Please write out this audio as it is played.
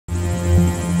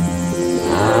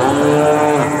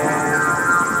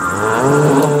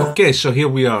Okay, so here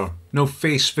we are. No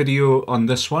face video on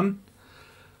this one,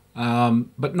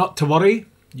 but not to worry.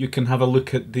 You can have a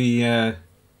look at the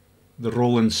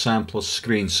Roland sampler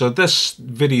screen. So this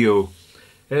video,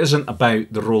 it isn't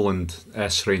about the Roland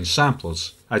S range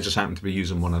samplers. I just happen to be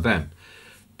using one of them.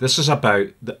 This is about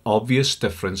the obvious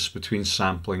difference between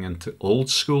sampling into old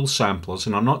school samplers,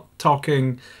 and I'm not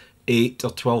talking 8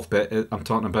 or 12-bit, I'm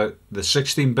talking about the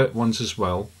 16-bit ones as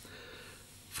well,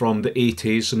 from the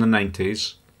 80s and the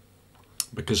 90s,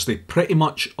 because they pretty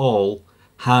much all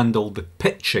handle the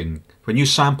pitching. When you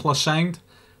sample a sound,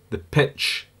 the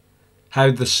pitch,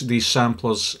 how these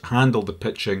samplers handle the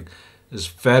pitching is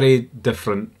very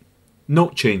different.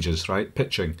 Note changes, right?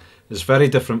 Pitching is very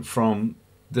different from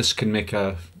this. Can make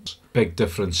a big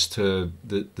difference to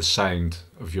the sound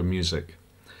of your music.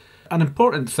 An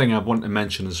important thing I want to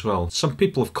mention as well, some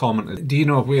people have commented, do you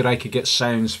know where I could get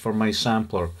sounds for my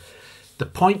sampler? The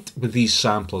point with these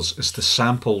samplers is to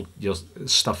sample your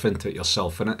stuff into it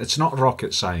yourself, and it's not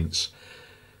rocket science.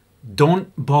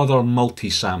 Don't bother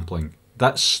multi-sampling.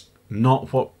 That's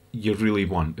not what you really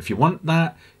want. If you want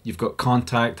that, you've got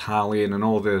Contact, Halion, and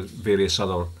all the various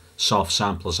other soft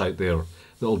samplers out there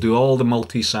that'll do all the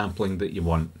multi-sampling that you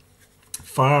want.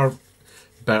 Far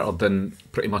better than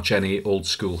pretty much any old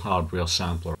school hardware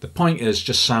sampler. The point is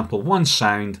just sample one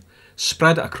sound,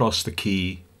 spread it across the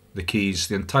keys,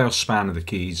 the entire span of the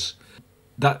keys.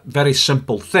 That very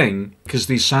simple thing, because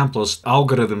these samplers,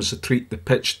 algorithms that treat the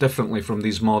pitch differently from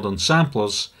these modern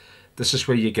samplers, this is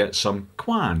where you get some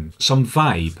quan, some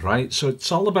vibe, right? So it's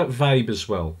all about vibe as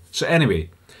well. So anyway,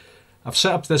 I've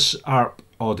set up this ARP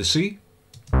Odyssey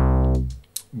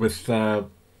with, I'm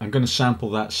going to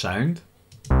sample that sound.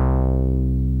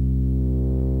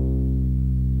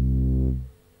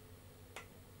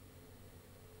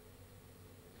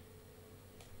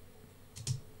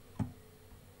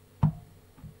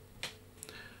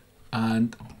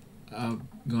 And I'm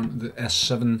going to the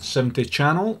S770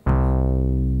 channel.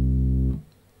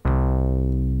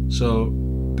 So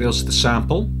there's the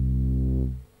sample.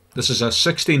 This is a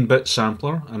 16-bit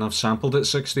sampler, and I've sampled it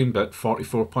 16-bit,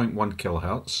 44.1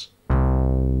 kilohertz.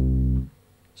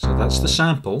 So that's the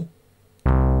sample,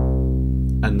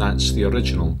 and that's the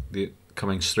original,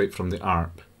 coming straight from the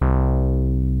ARP.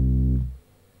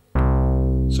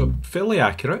 So fairly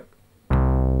accurate.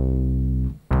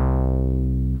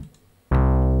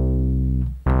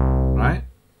 Right?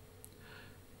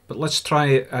 But let's try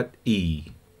it at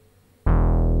E.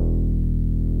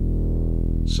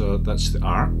 So that's the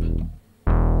ARP,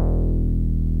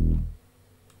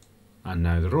 and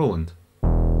now the Roland.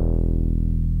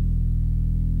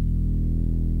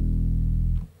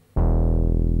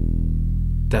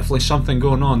 Definitely something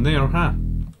going on there, huh?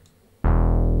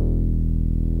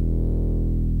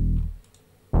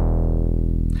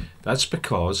 That's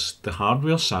because the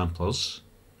hardware samplers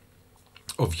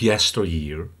of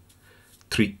yesteryear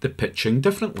treat the pitching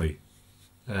differently.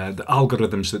 The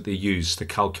algorithms that they use to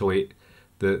calculate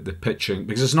the pitching,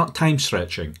 because it's not time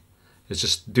stretching, it's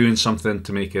just doing something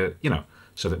to make it, you know,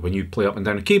 so that when you play up and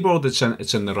down a keyboard, it's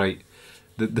in the right,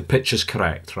 the pitch is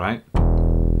correct, right?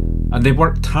 And they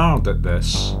worked hard at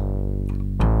this,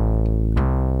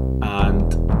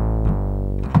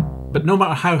 but no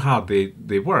matter how hard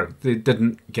they worked, they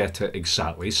didn't get it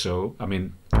exactly. So I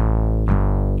mean,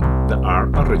 the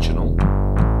ARP original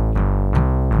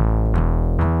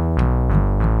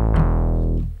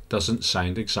doesn't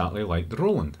sound exactly like the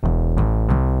Roland.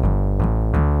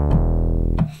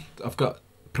 I've got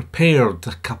prepared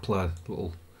a couple of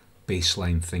little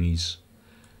bassline thingies.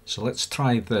 So let's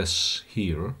try this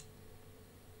here.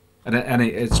 And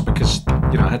it's because,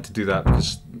 you know, I had to do that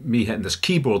because me hitting this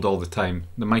keyboard all the time,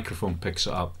 the microphone picks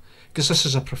it up. Because this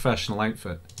is a professional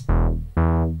outfit.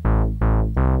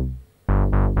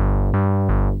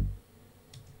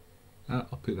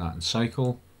 I'll put that in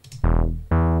cycle.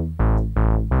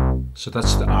 So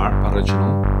that's the ARP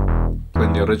original,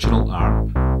 playing the original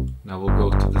ARP. Now we'll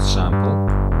go to the sample.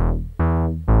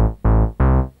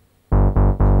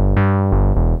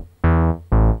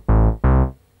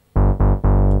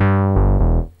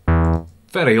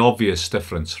 Very obvious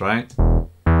difference, right?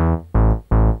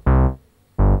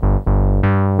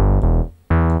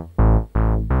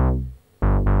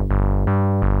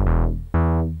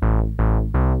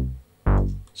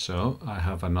 So I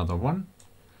have another one.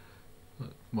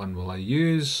 What one will I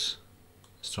use?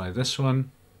 Let's try this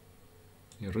one,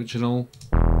 the original.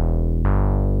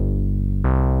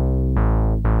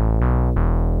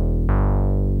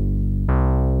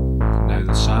 And now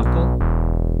the sample.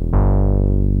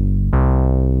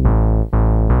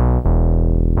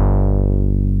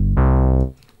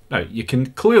 Now you can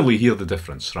clearly hear the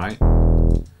difference, right?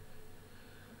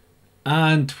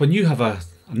 And when you have a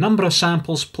number of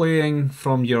samples playing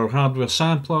from your hardware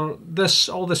sampler,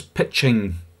 all this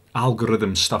pitching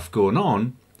algorithm stuff going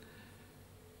on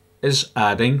is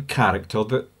adding character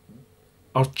that,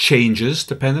 or changes,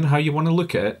 depending on how you want to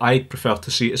look at it. I prefer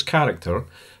to see it as character,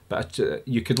 but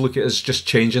you could look at it as just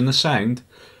changing the sound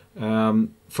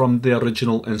from the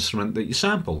original instrument that you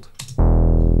sampled.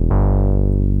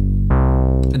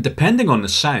 And depending on the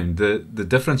sound, the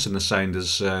difference in the sound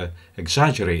is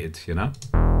exaggerated, you know.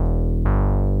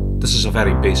 This is a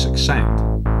very basic sound.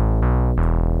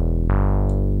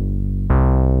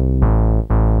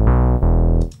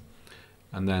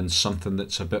 And then something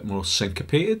that's a bit more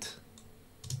syncopated.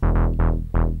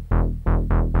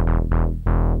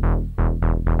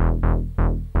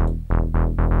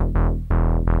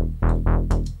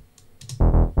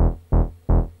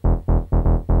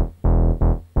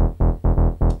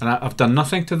 And I've done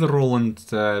nothing to the Roland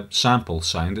sample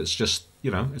sound. It's just,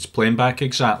 you know, it's playing back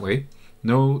exactly.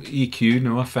 No EQ,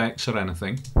 no effects or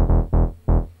anything.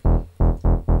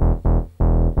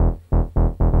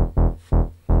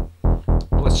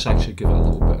 Let's actually give it a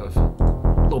little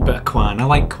bit of Quan. I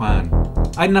like Quan.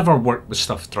 I never work with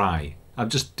stuff dry. I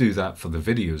just do that for the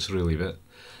videos, really. But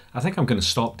I think I'm going to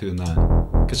stop doing that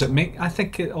because I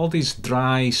think all these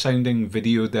dry sounding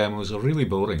video demos are really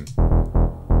boring.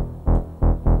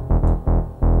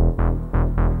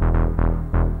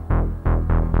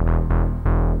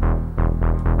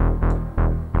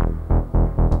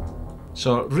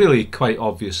 So really quite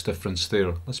obvious difference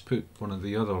there. Let's put one of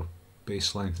the other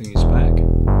bassline thingies back.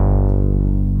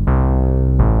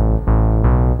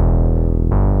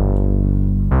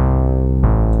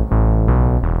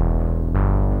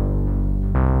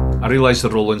 I realise the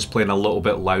Roland's playing a little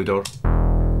bit louder.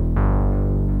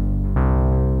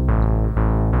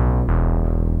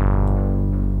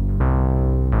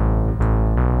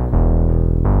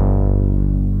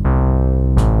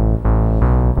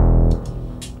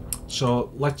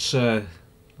 So let's, I'll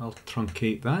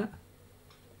truncate that.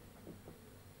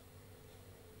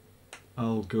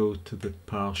 I'll go to the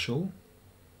partial.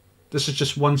 This is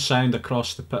just one sound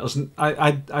across the pedals.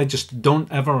 I just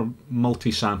don't ever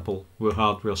multi-sample with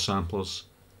hardware samplers.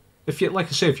 If you, like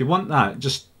I say, if you want that,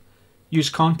 just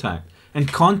use Contact.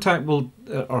 And Contact will,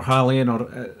 or Halion, or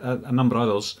a number of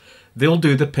others, they'll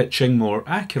do the pitching more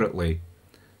accurately.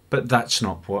 But that's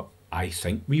not what I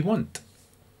think we want.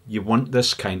 You want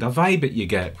this kind of vibe that you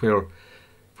get, where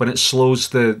when it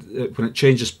slows when it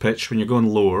changes pitch, when you're going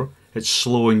lower, it's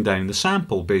slowing down the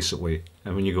sample basically,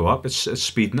 and when you go up, it's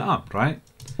speeding it up, right?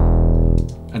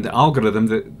 And the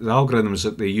algorithms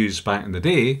that they used back in the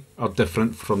day are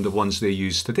different from the ones they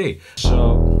use today.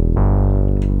 So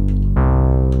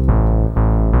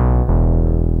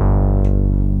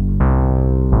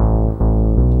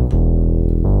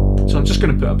I'm just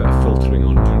going to put a bit of filtering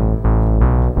on here.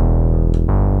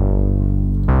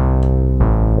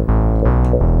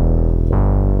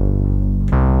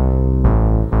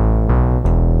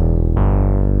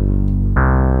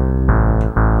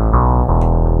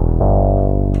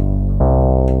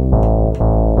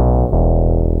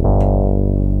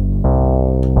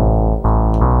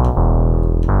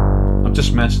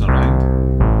 Just messing around.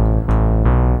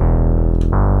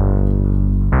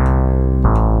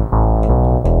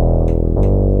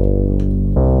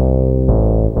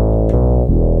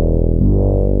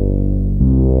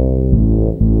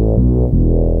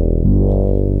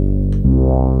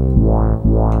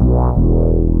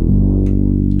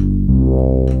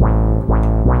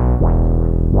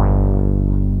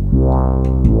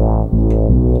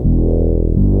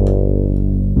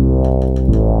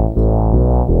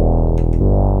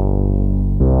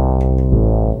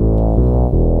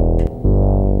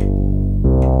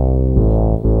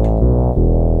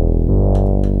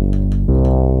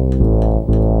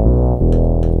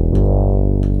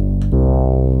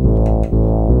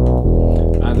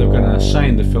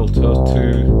 Assign the filter to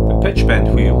the pitch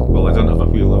bend wheel. Well, I don't have a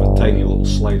wheel, I have a tiny little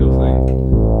slider thing.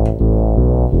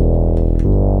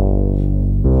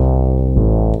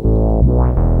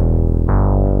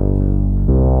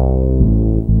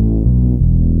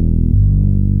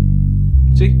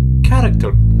 See?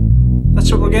 Character.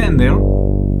 That's what we're getting there.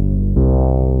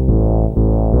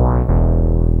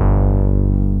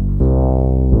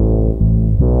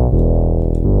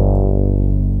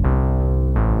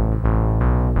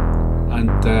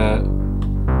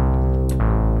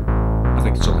 I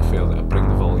think it's only fair that I bring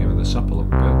the volume of this up a little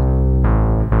bit.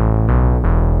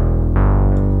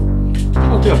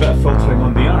 I'll do a bit of filtering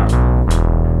on the arm.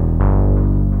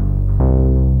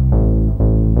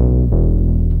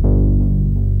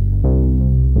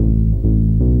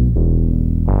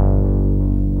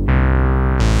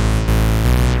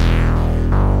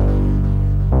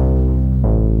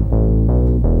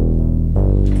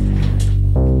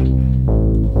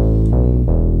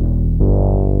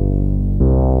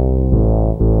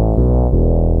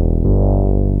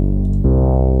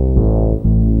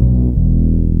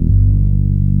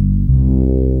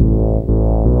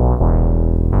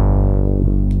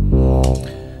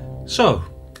 So,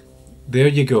 there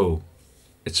you go.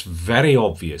 It's very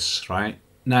obvious, right?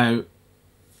 Now, I'm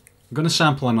going to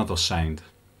sample another sound.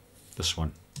 This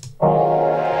one.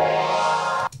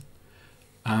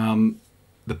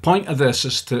 The point of this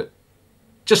is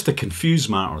just to confuse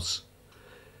matters.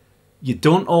 You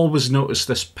don't always notice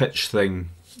this pitch thing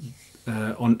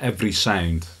on every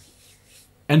sound.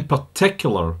 In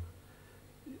particular,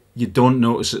 you don't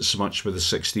notice it so much with the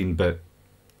 16-bit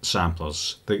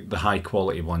samplers, the high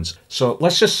quality ones. So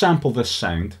let's just sample this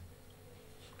sound.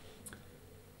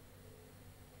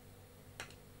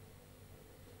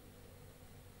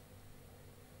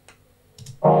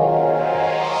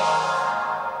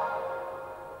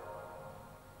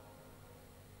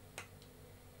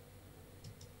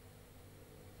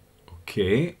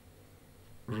 Okay,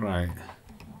 right.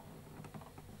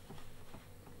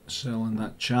 Selling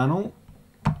that channel.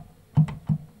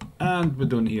 And we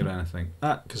don't hear anything.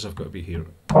 Because I've got to be here.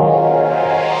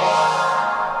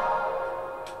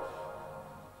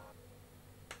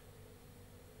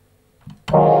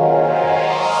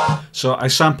 So I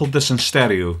sampled this in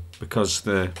stereo because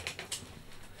the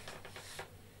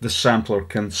sampler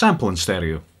can sample in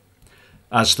stereo,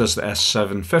 as does the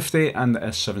S750 and the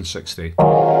S760.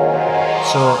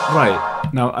 So, right,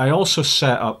 now I also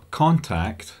set up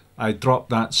contact. I dropped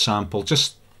that sample,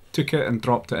 just took it and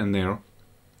dropped it in there.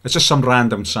 It's just some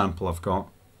random sample I've got.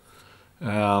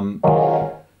 And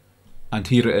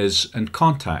here it is in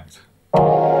contact.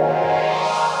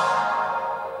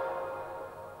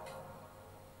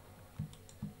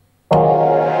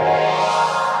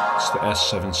 It's the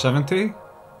S770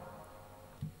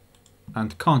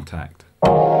 and contact.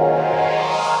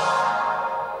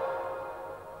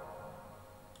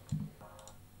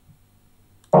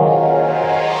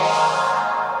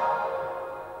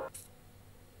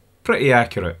 Pretty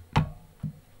accurate.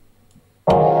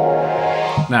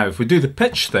 Now, if we do the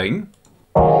pitch thing,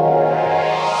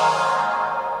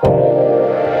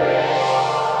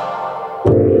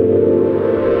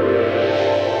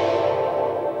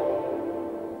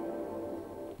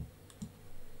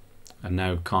 and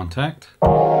now contact.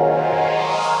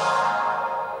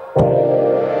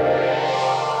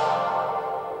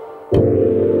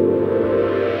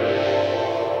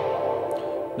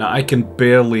 Now I can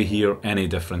barely hear any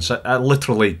difference. I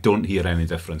literally don't hear any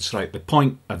difference, right? The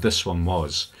point of this one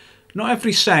was, not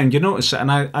every sound you notice it,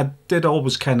 and I did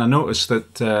always kind of notice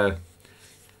that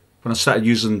when I started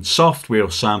using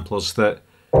software samplers that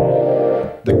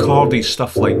the chordy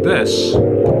stuff like this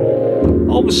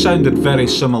always sounded very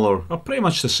similar, or pretty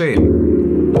much the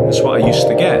same as what I used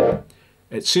to get.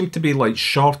 It seemed to be like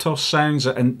shorter sounds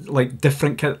and like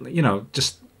different, you know,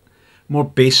 just more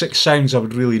basic sounds. I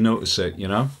would really notice it, you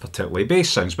know, particularly bass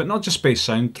sounds, but not just bass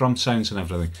sound, drum sounds and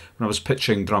everything, when I was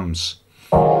pitching drums.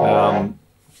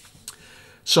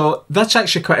 So that's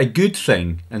actually quite a good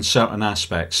thing in certain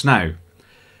aspects. Now,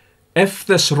 if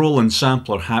this Roland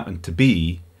sampler happened to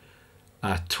be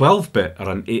a 12-bit or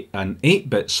an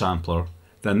 8-bit sampler,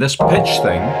 then this pitch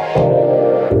thing,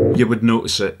 you would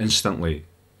notice it instantly.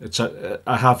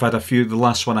 I have had a few. The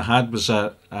last one I had was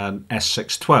an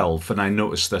S612, and I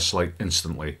noticed this like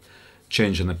instantly.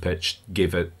 Changing the pitch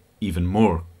gave it even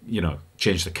more, you know,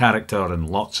 changed the character and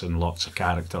lots of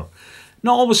character.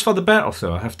 Not always for the better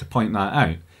though, I have to point that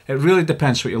out. It really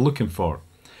depends what you're looking for.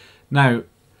 Now,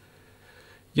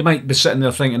 you might be sitting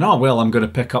there thinking, oh well, I'm going to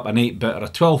pick up an 8-bit or a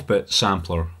 12-bit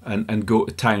sampler and go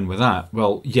to town with that.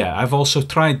 Well, yeah, I've also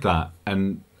tried that,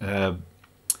 and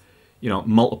you know,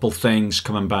 multiple things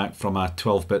coming back from a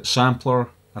 12-bit sampler.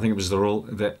 I think it was not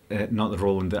the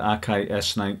Roland, the Akai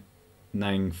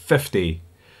S950.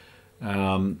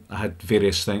 I had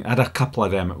various things. I had a couple of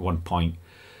them at one point.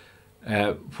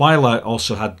 While I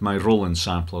also had my Roland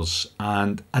samplers,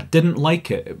 and I didn't like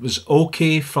it. It was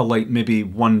okay for like maybe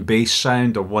one bass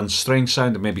sound or one string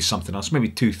sound or maybe something else, maybe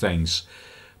two things.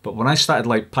 But when I started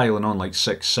like piling on like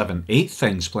 6, 7, 8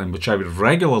 things playing, which I would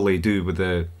regularly do with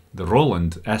the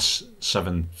Roland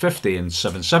S750 and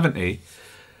 770,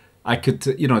 I could,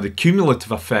 you know, the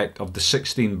cumulative effect of the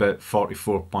 16-bit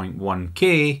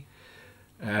 44.1K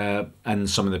and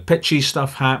some of the pitchy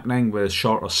stuff happening with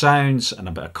shorter sounds and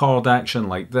a bit of chord action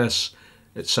like this,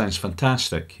 it sounds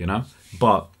fantastic, you know.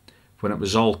 But when it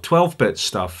was all 12-bit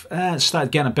stuff, it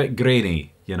started getting a bit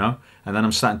grainy, you know. And then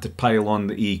I'm starting to pile on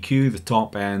the EQ, the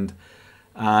top end,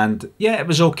 and yeah, it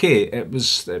was okay. It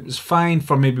was fine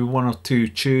for maybe one or two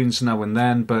tunes now and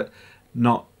then, but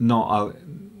not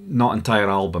entire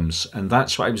albums. And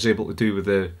that's what I was able to do with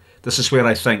this is where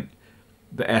I think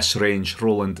the S range,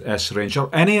 Roland S range, or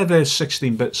any of the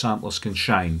 16-bit samplers can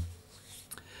shine.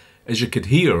 As you could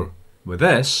hear with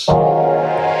this,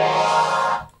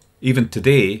 even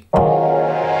today,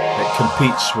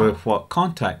 competes with what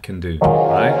Contact can do,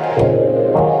 right?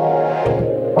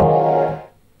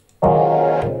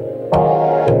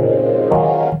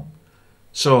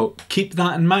 So keep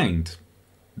that in mind.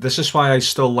 This is why I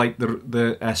still like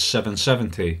the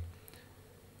S770.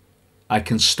 I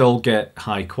can still get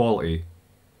high quality.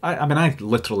 I mean, I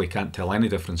literally can't tell any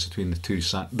difference between the two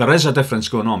sounds. There is a difference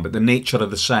going on, but the nature of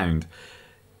the sound,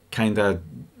 kind of,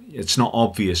 it's not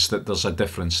obvious that there's a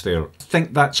difference there. I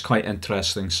think that's quite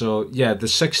interesting. So yeah, the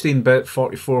 16-bit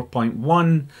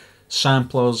 44.1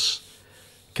 samplers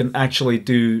can actually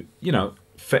do, you know,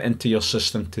 fit into your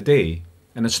system today.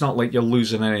 And it's not like you're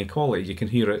losing any quality. You can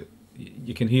hear it.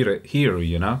 You can hear it here,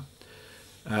 you know.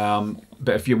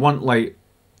 But if you want like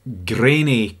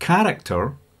grainy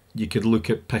character, you could look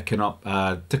at picking up,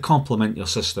 to complement your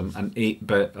system, an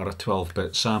 8-bit or a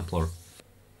 12-bit sampler.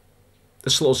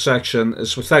 This little section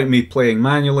is without me playing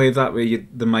manually, that way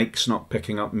the mic's not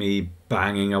picking up me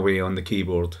banging away on the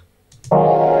keyboard.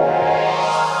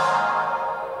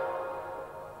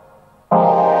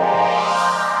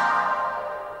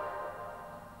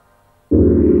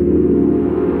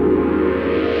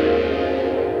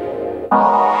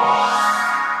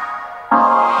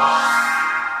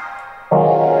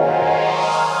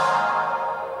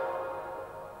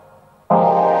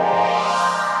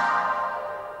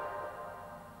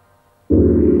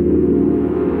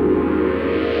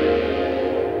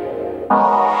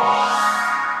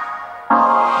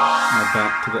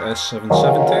 Back to the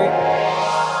S770.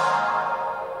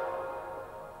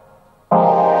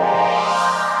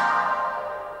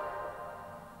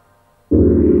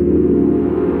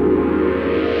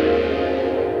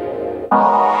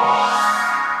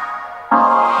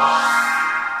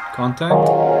 Contact.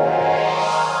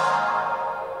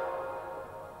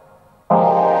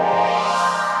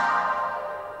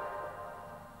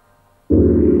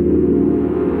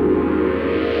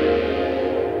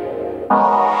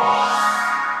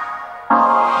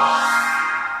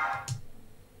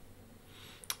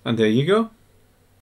 And there you go.